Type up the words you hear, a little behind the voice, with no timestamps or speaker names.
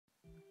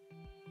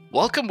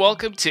Welcome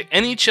to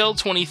NHL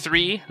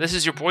 23. This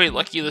is your boy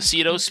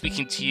LKYLUISITO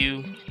speaking to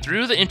you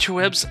through the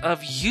interwebs of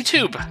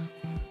YouTube.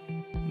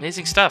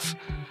 Amazing stuff.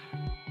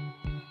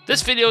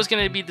 This video is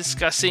going to be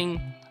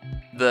discussing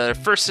the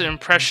first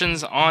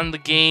impressions on the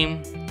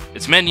game,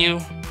 its menu,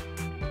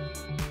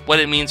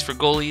 what it means for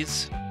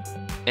goalies,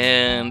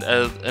 and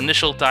an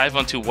initial dive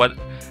onto what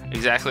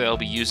exactly I'll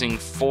be using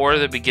for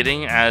the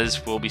beginning,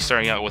 as we'll be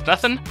starting out with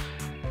nothing.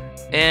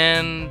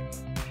 And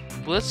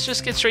let's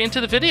just get straight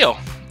into the video.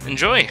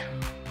 Enjoy!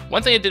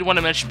 One thing I did want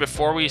to mention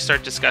before we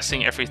start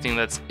discussing everything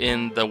that's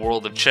in the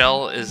world of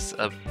CHEL is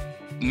an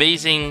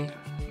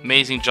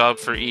amazing job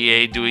for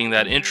EA doing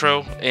that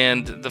intro,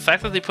 and the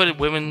fact that they put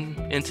women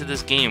into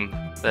this game,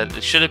 that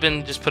it should have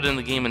been just put in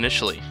the game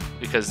initially,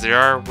 because there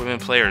are women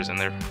players and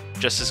they're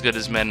just as good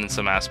as men in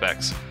some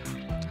aspects.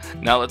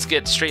 Now let's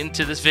get straight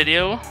into this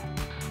video.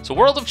 So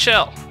World of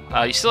CHEL.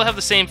 You still have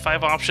the same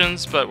 5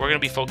 options, but we're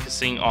going to be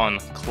focusing on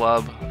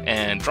club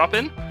and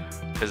drop-in,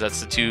 because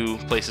that's the 2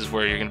 places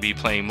where you're going to be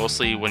playing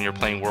mostly when you're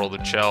playing World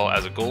of CHEL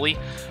as a goalie.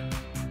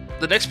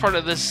 The next part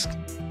of this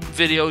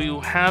video, you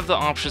have the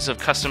options of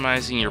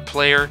customizing your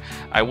player.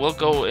 I will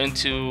go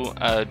into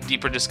a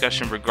deeper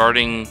discussion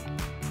regarding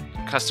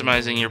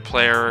customizing your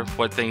player,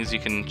 what things you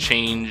can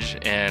change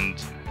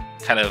and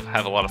kind of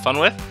have a lot of fun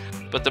with.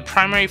 But the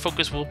primary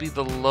focus will be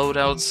the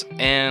loadouts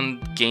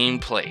and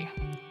gameplay.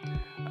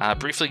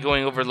 Briefly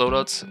going over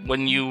loadouts,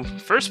 when you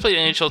first played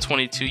NHL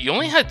 22, you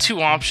only had 2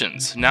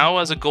 options. Now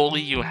as a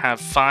goalie, you have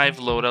 5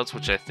 loadouts,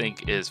 which I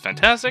think is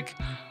fantastic,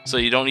 so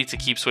you don't need to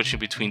keep switching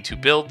between 2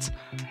 builds.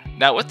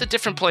 Now with the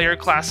different player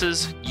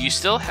classes, you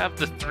still have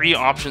the 3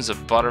 options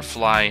of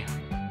butterfly,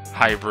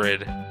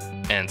 hybrid,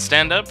 and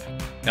stand-up.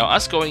 Now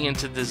us going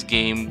into this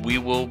game, we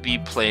will be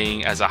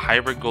playing as a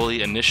hybrid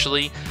goalie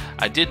initially.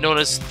 I did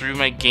notice through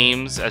my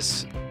games,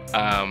 as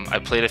I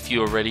played a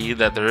few already,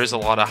 that there is a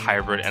lot of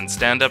hybrid and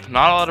stand-up,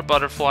 not a lot of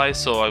butterfly,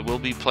 so I will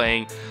be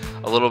playing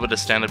a little bit of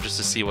stand-up just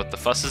to see what the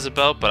fuss is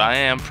about, but I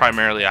am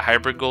primarily a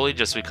hybrid goalie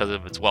just because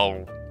of its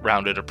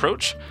well-rounded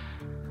approach.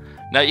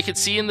 Now you can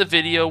see in the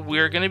video,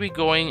 we're going to be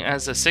going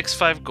as a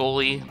 6'5"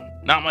 goalie.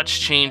 Not much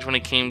change when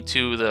it came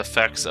to the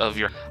effects of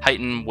your height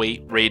and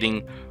weight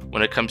rating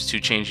when it comes to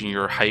changing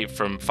your height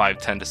from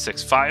 5'10" to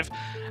 6'5",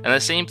 and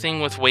the same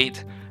thing with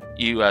weight.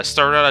 You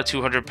start out at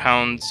 200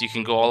 pounds, you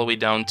can go all the way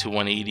down to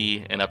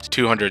 180 and up to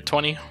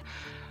 220,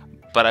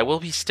 but I will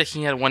be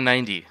sticking at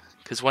 190,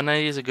 because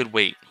 190 is a good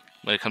weight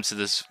when it comes to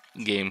this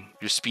game.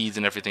 Your speeds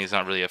and everything is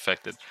not really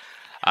affected.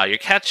 Your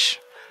catch,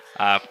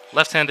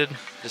 left-handed,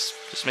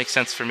 just makes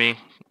sense for me.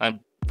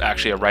 I'm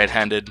actually a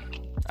right-handed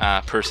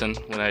person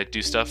when I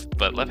do stuff,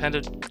 but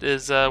left-handed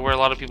is where a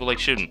lot of people like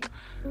shooting,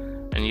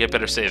 and you get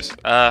better saves.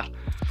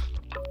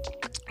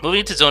 Moving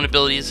into zone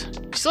abilities,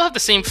 you still have the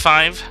same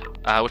 5,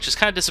 which is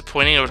kind of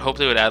disappointing. I would hope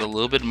they would add a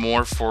little bit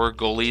more for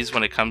goalies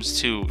when it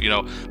comes to, you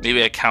know, maybe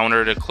a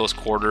counter to close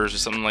quarters or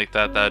something like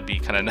that. That would be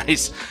kind of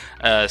nice,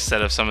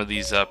 instead of some of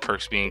these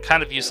perks being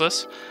kind of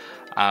useless.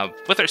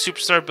 With our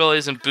superstar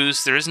abilities and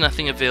boosts, there is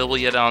nothing available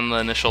yet on the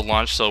initial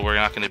launch, so we're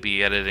not going to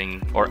be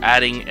editing or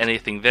adding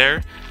anything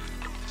there.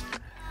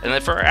 And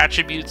then for our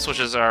attributes, which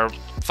is our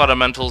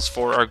fundamentals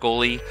for our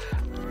goalie,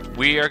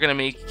 we are going to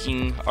be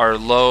making our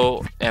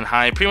low and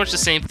high pretty much the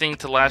same thing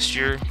to last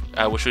year,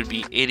 which would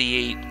be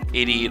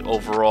 88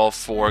 overall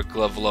for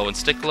glove low and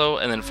stick low,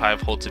 and then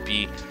 5 hole to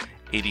be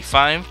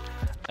 85.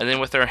 And then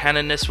with our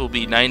handedness will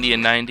be 90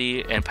 and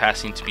 90, and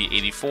passing to be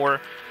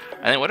 84.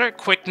 And then with our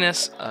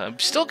quickness,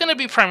 still going to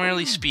be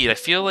primarily speed. I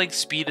feel like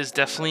speed is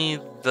definitely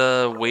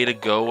the way to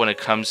go when it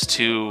comes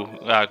to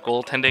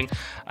goaltending.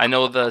 I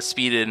know the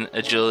speed and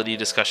agility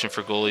discussion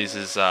for goalies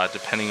is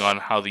depending on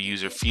how the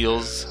user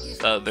feels.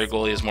 Their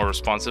goalie is more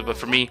responsive, but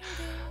for me,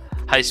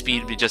 high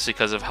speed be just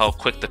because of how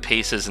quick the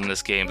pace is in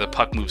this game. The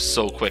puck moves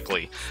so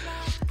quickly.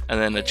 And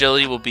then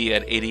agility will be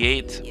at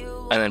 88,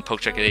 and then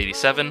poke check at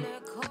 87.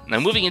 Now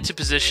moving into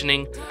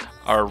positioning,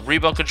 our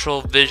rebound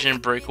control, vision,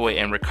 breakaway,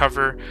 and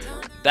recover,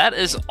 that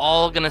is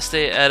all going to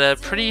stay at a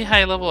pretty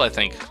high level, I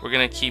think. We're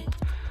going to keep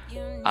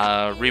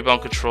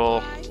rebound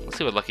control, let's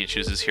see what Lucky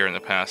chooses here in the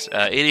past,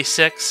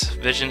 86,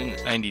 vision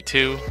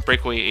 92,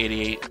 breakaway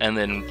 88, and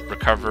then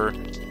recover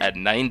at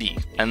 90.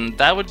 And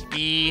that would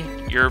be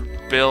your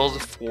build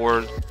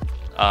for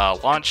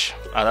launch.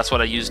 That's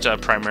what I used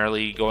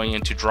primarily going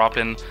into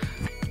drop-in.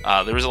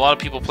 There was a lot of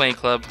people playing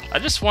club. I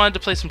just wanted to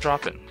play some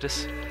drop-in,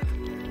 just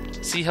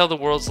see how the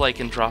world's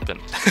like in drop-in.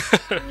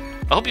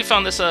 I hope you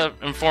found this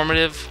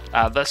informative.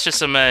 That's just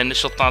some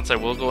initial thoughts. I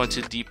will go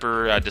into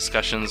deeper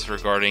discussions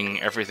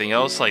regarding everything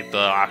else, like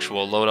the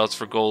actual loadouts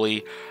for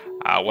goalie,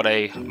 what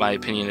my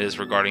opinion is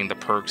regarding the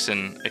perks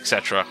and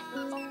etc.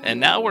 And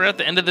now we're at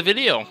the end of the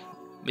video.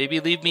 Maybe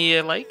leave me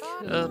a like,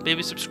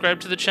 maybe subscribe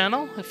to the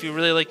channel if you're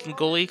really liking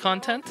goalie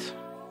content,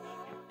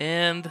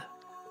 and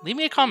leave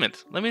me a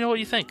comment. Let me know what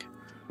you think.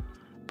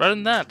 But other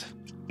than that,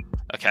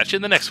 I'll catch you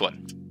in the next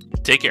one.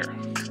 Take care.